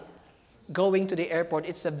Pasay, going to the airport.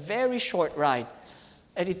 It's a very short ride.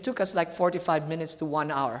 And it took us like 45 minutes to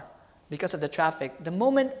 1 hour because of the traffic. The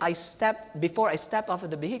moment before I step off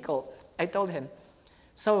of the vehicle, I told him,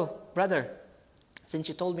 so, brother, since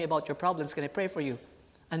you told me about your problems, can I pray for you?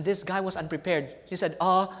 And this guy was unprepared. He said,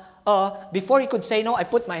 before he could say no, I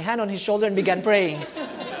put my hand on his shoulder and began praying.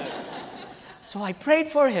 So I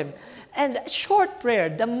prayed for him. And short prayer,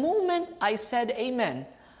 the moment I said amen,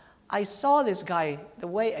 I saw this guy the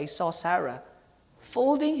way I saw Sarah,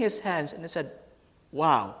 folding his hands, and I said,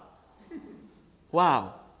 wow,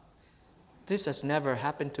 this has never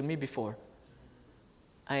happened to me before.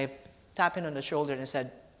 I tapped him on the shoulder and I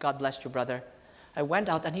said, God bless you, brother. I went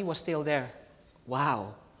out and he was still there.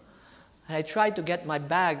 Wow. And I tried to get my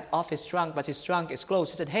bag off his trunk, but his trunk is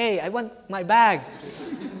closed. He said, hey, I want my bag.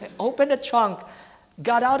 I opened the trunk,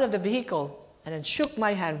 got out of the vehicle, and then shook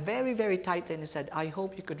my hand very, very tightly and he said, I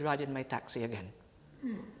hope you could ride in my taxi again.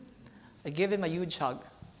 I gave him a huge hug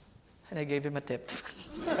and I gave him a tip.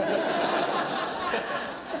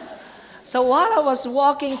 So while I was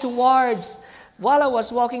walking towards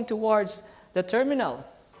the terminal,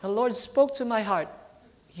 the Lord spoke to my heart,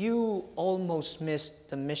 you almost missed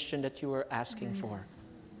the mission that you were asking for.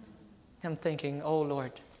 I'm thinking, oh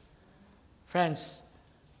Lord. Friends,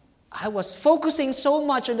 I was focusing so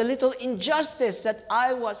much on the little injustice that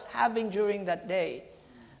I was having during that day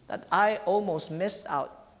that I almost missed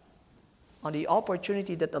out on the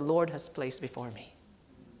opportunity that the Lord has placed before me.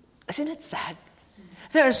 Isn't it sad?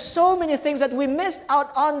 There are so many things that we missed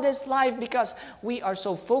out on this life because we are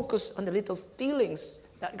so focused on the little feelings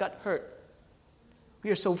that got hurt. We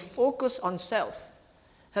are so focused on self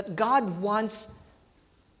that God wants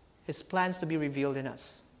His plans to be revealed in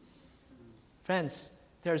us. Friends,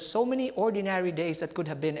 there are so many ordinary days that could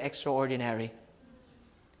have been extraordinary.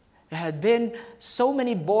 There had been so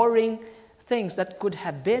many boring things that could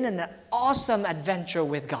have been an awesome adventure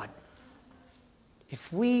with God.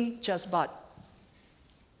 If we just but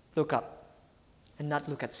look up and not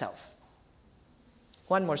look at self.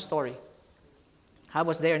 One more story. I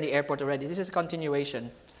was there in the airport already. This is a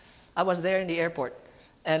continuation. I was there in the airport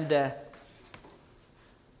and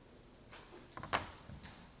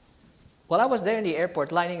I was there in the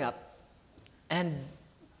airport lining up and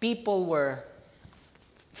people were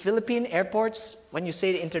Philippine airports, when you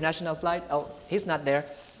say the international flight, oh, he's not there.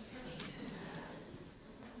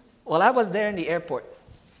 While I was there in the airport,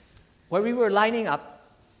 where we were lining up,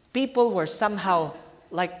 people were somehow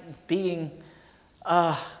like being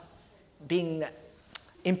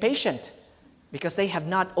impatient because they have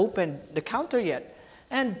not opened the counter yet.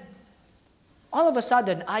 And all of a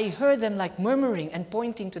sudden, I heard them like murmuring and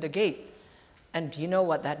pointing to the gate. And you know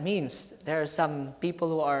what that means. There are some people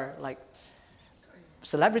who are like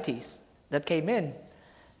celebrities that came in.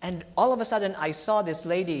 And all of a sudden, I saw this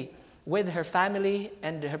lady with her family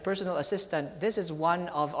and her personal assistant. This is one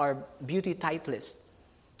of our beauty titleists.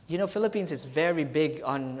 You know, Philippines is very big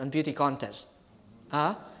on beauty contests.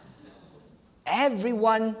 Huh?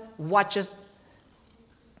 Everyone watches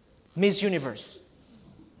Miss Universe.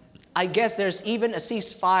 I guess there's even a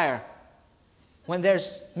ceasefire when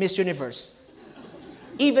there's Miss Universe.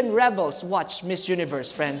 Even rebels watch Miss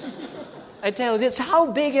Universe, friends. I tell you, that's how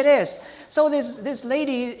big it is. So this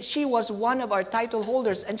lady, she was one of our title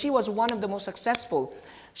holders, and she was one of the most successful.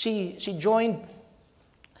 She joined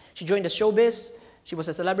the showbiz. She was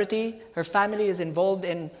a celebrity. Her family is involved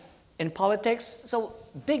in politics. So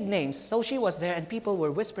big names. So she was there, and people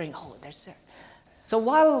were whispering, "Oh, there's her." So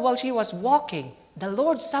while she was walking, the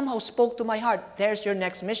Lord somehow spoke to my heart, "There's your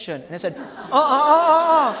next mission." And I said,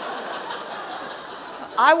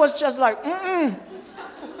 I was just like,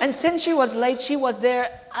 And since she was late, she was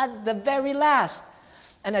there at the very last.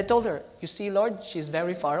 And I told her, "You see, Lord, she's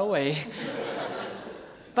very far away."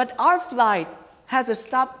 But our flight has a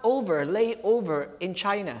layover in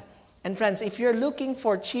China. And friends, if you're looking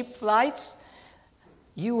for cheap flights,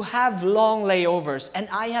 you have long layovers. And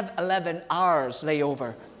I have 11 hours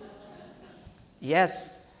layover.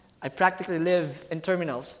 Yes, I practically live in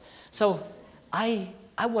terminals. So I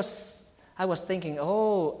was thinking,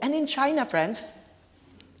 and in China, friends,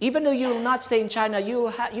 even though you will not stay in China,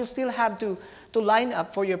 you still have to line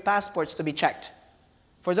up for your passports to be checked.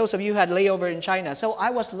 For those of you who had layover in China. So I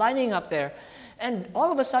was lining up there, and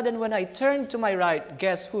all of a sudden when I turned to my right,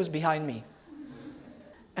 guess who's behind me?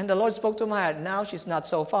 And the Lord spoke to my heart, "Now she's not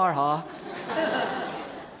so far, huh?"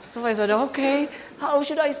 So I said, "Okay, how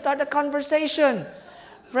should I start a conversation?"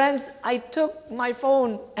 Friends, I took my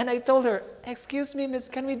phone and I told her, "Excuse me, miss,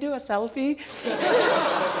 can we do a selfie?"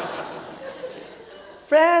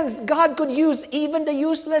 Friends, God could use even the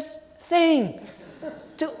useless thing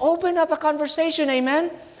to open up a conversation,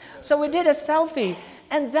 amen? So we did a selfie,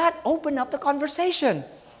 and that opened up the conversation.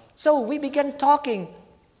 So we began talking,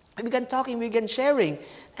 we began sharing.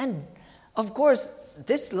 And of course,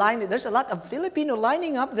 there's a lot of Filipino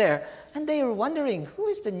lining up there. And they were wondering, who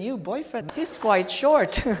is the new boyfriend? He's quite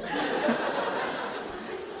short.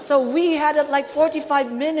 So we had a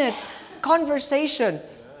 45-minute conversation.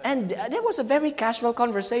 And that was a very casual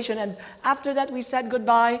conversation. And after that, we said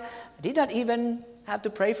goodbye. I did not even have to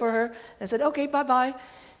pray for her. I said, okay, bye-bye.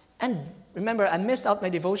 And remember, I missed out my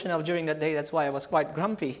devotional during that day. That's why I was quite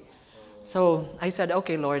grumpy. So I said,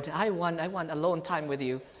 okay, Lord, I want alone time with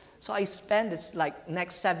you. So I spent this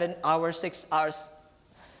next 7 hours, 6 hours,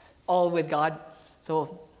 all with God.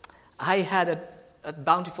 So I had a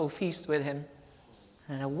bountiful feast with Him.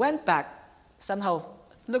 And I went back, somehow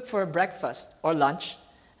looked for a breakfast or lunch.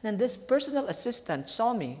 And then this personal assistant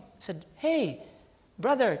saw me, said, "Hey,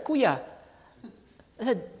 brother, kuya." I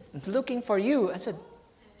said, "Looking for you." I said,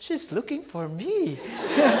 "She's looking for me."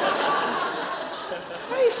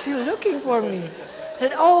 Why is she looking for me? I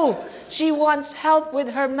said, "Oh, she wants help with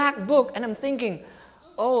her MacBook." And I'm thinking,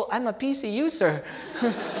 oh, I'm a PC user.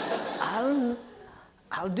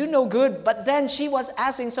 I'll do no good. But then she was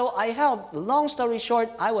asking, so I helped. Long story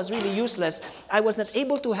short, I was really useless. I was not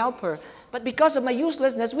able to help her. But because of my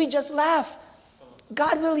uselessness, we just laugh.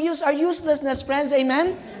 God will use our uselessness, friends.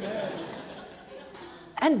 Amen? Amen.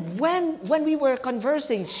 And when we were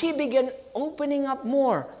conversing, she began opening up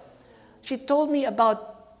more. She told me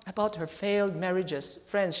about her failed marriages.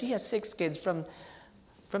 Friends, she has 6 kids from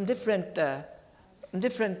different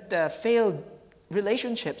failed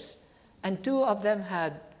relationships. And 2 of them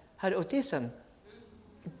had autism.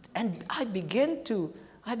 And I begin to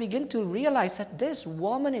realize that this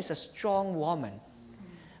woman is a strong woman.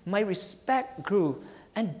 My respect grew,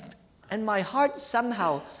 and my heart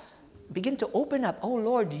somehow began to open up. Oh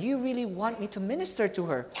Lord, do you really want me to minister to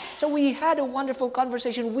her? So we had a wonderful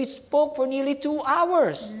conversation. We spoke for nearly 2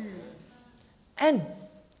 hours. And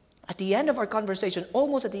at the end of our conversation,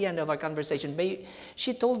 almost at the end of our conversation,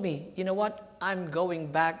 she told me, "You know what? I'm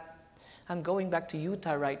going back to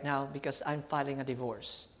Utah right now because I'm filing a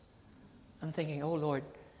divorce." I'm thinking, oh Lord.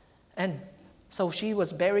 And so she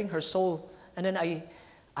was bearing her soul. And then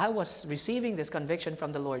I was receiving this conviction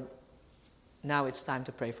from the Lord. Now it's time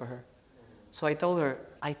to pray for her. So I told her,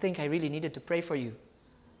 I think I really needed to pray for you.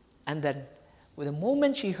 And then with the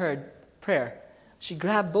moment she heard prayer, she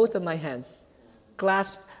grabbed both of my hands,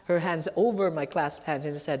 clasped her hands over my clasped hands,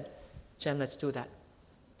 and said, "Jem, let's do that."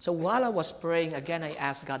 So while I was praying, again I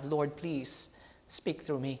asked God, "Lord, please speak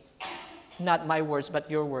through me. Not my words, but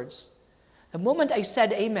your words." The moment I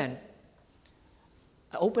said amen,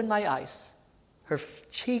 I opened my eyes. Her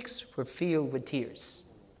cheeks were filled with tears.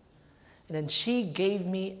 And then she gave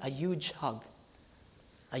me a huge hug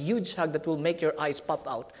that will make your eyes pop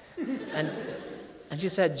out. And she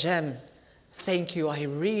said, "Jem, thank you. I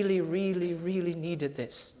really, really, really needed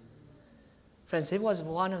this." Friends, it was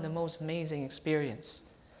one of the most amazing experiences.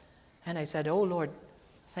 And I said, "Oh Lord,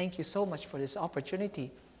 thank you so much for this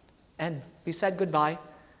opportunity." And we said goodbye.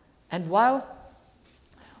 And while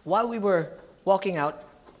we were walking out,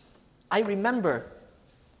 I remember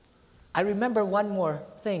one more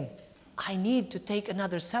thing. I need to take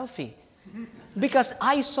another selfie. Because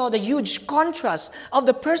I saw the huge contrast of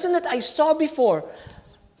the person that I saw before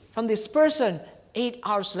from this person 8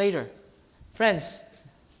 hours later. Friends,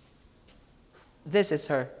 this is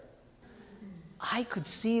her. I could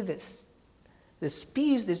see this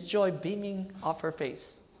peace, this joy beaming off her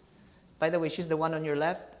face. By the way, she's the one on your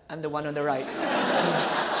left, I'm the one on the right.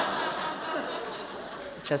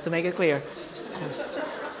 Just to make it clear.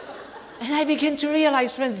 And I begin to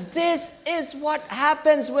realize, friends, this is what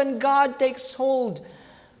happens when God takes hold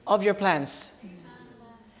of your plans.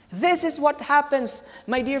 This is what happens,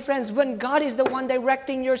 my dear friends, when God is the one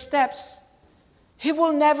directing your steps. He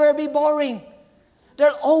will never be boring.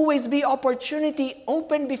 There'll always be opportunity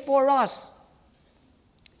open before us.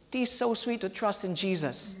 It is so sweet to trust in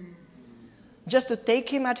Jesus. Just to take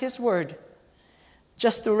Him at His word.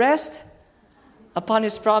 Just to rest upon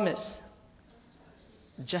His promise.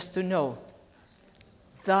 Just to know,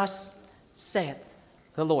 thus saith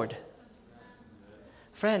the Lord.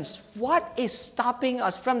 Friends, what is stopping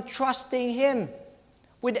us from trusting Him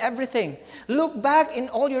with everything? Look back in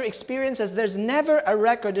all your experiences. There's never a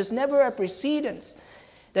record, there's never a precedence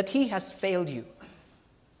that He has failed you.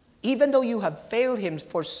 Even though you have failed Him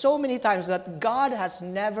for so many times, that God has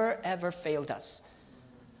never ever failed us.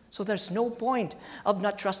 So there's no point of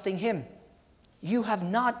not trusting Him. You have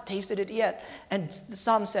not tasted it yet. And the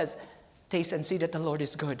psalm says, taste and see that the Lord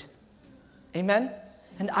is good. Amen?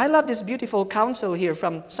 And I love this beautiful counsel here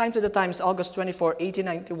from Signs of the Times, August 24,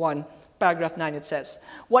 1891, paragraph 9. It says,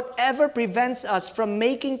 whatever prevents us from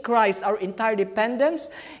making Christ our entire dependence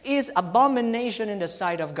is abomination in the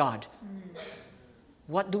sight of God.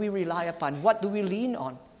 What do we rely upon? What do we lean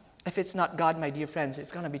on? If it's not God, my dear friends,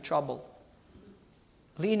 it's going to be trouble.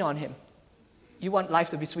 Lean on Him. You want life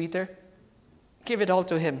to be sweeter? Give it all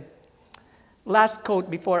to Him. Last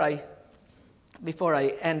quote before I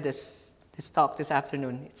end this talk this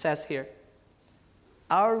afternoon. It says here,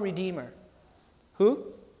 our Redeemer. Who?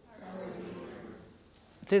 Our Redeemer.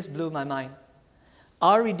 This blew my mind.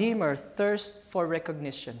 Our Redeemer thirsts for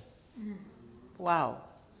recognition. Wow.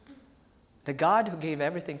 The God who gave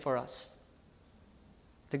everything for us.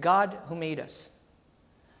 The God who made us.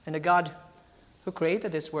 And the God who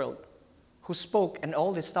created this world. Who spoke and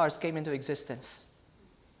all the stars came into existence.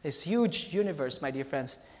 This huge universe, my dear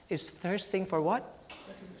friends, is thirsting for what?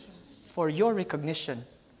 Recognition. For your recognition.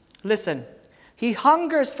 Listen, He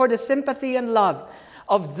hungers for the sympathy and love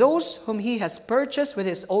of those whom He has purchased with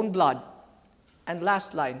His own blood. And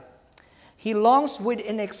last line, He longs with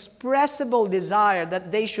inexpressible desire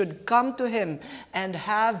that they should come to Him and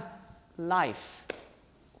have life.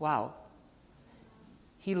 Wow.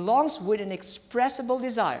 He longs with an inexpressible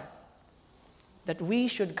desire that we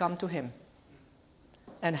should come to Him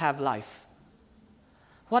and have life.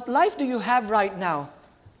 What life do you have right now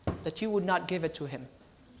that you would not give it to Him?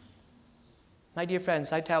 My dear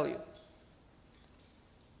friends, I tell you,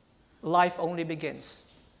 life only begins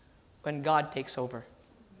when God takes over.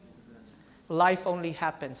 Life only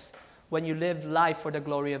happens when you live life for the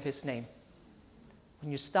glory of His name.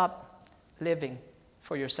 When you stop living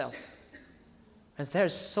for yourself. As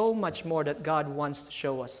there's so much more that God wants to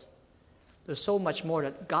show us. There's so much more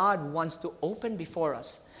that God wants to open before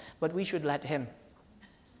us. But we should let Him.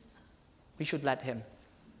 We should let Him.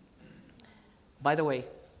 By the way,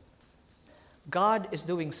 God is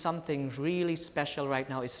doing something really special right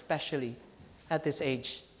now, especially at this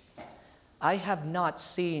age. I have not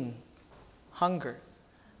seen hunger.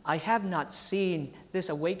 I have not seen this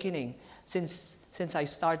awakening since I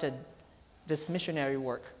started this missionary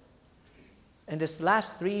work. In this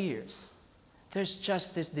last 3 years, there's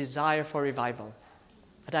just this desire for revival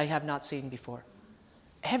that I have not seen before.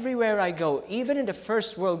 Everywhere I go, even in the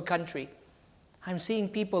first world country, I'm seeing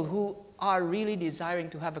people who are really desiring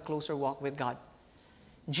to have a closer walk with God.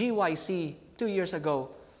 GYC, 2 years ago,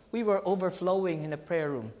 we were overflowing in a prayer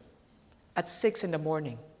room at 6 in the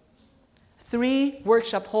morning. 3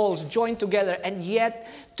 workshop halls joined together, and yet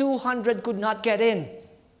 200 could not get in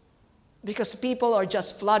because people are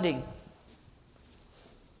just flooding.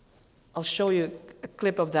 I'll show you a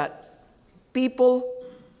clip of that. People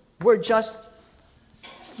were just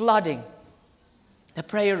flooding the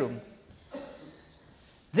prayer room.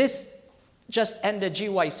 This just ended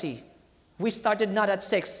GYC. We started not at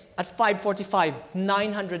 6, at 5:45,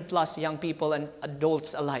 900 plus young people and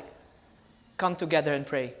adults alike come together and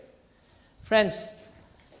pray. Friends,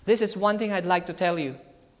 this is one thing I'd like to tell you.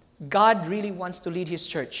 God really wants to lead His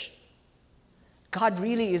church. God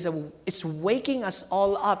really it's waking us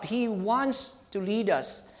all up. He wants to lead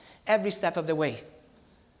us every step of the way.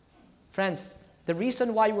 Friends, the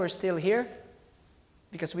reason why we're still here,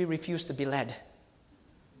 because we refuse to be led.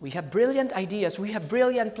 We have brilliant ideas. We have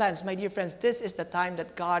brilliant plans. My dear friends, this is the time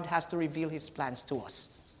that God has to reveal His plans to us.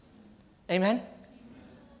 Amen?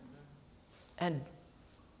 And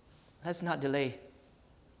let's not delay.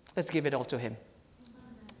 Let's give it all to Him.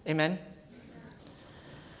 Amen?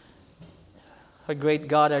 Our great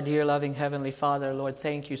God, our dear loving Heavenly Father, Lord,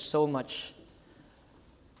 thank you so much.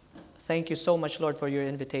 Thank you so much, Lord, for your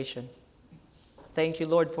invitation. Thank you,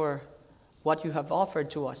 Lord, for what you have offered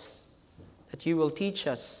to us, that you will teach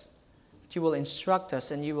us, that you will instruct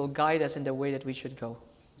us, and you will guide us in the way that we should go.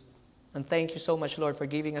 And thank you so much, Lord, for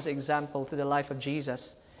giving us an example to the life of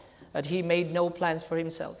Jesus, that He made no plans for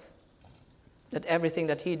Himself, that everything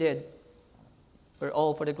that He did were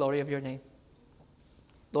all for the glory of your name.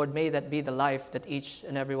 Lord, may that be the life that each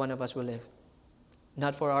and every one of us will live.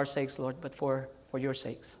 Not for our sakes, Lord, but for your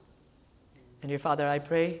sakes. And dear Father, I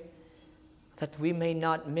pray that we may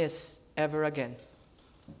not miss ever again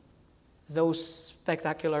those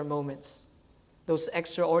spectacular moments, those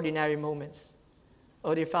extraordinary moments.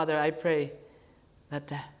 Oh, dear Father, I pray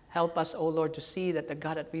that help us, oh Lord, to see that the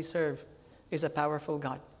God that we serve is a powerful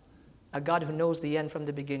God, a God who knows the end from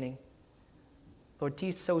the beginning. Lord,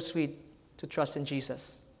 'tis so sweet to trust in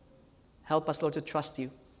Jesus. Help us, Lord, to trust you.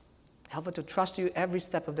 Help us to trust you every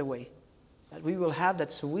step of the way. That we will have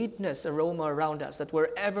that sweetness aroma around us, that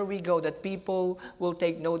wherever we go, that people will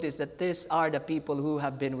take notice that these are the people who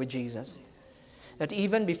have been with Jesus. That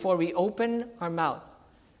even before we open our mouth,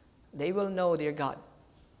 they will know, dear God,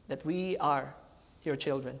 that we are your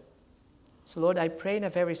children. So Lord, I pray in a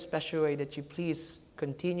very special way that you please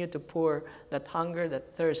continue to pour that hunger,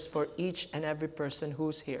 that thirst for each and every person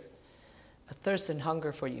who's here. A thirst and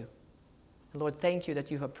hunger for you. And Lord, thank you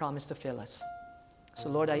that you have promised to fill us. So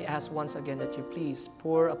Lord, I ask once again that you please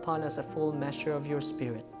pour upon us a full measure of your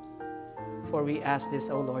Spirit. For we ask this,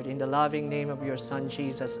 O Lord, in the loving name of your Son,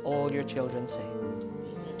 Jesus, all your children say,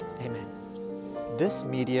 Amen. This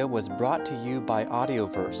media was brought to you by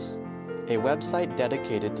Audioverse, a website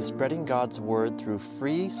dedicated to spreading God's Word through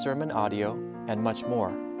free sermon audio and much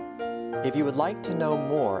more. If you would like to know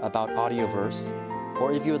more about Audioverse,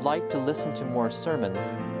 or if you would like to listen to more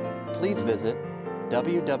sermons, please visit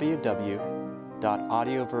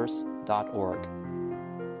www.audioverse.org.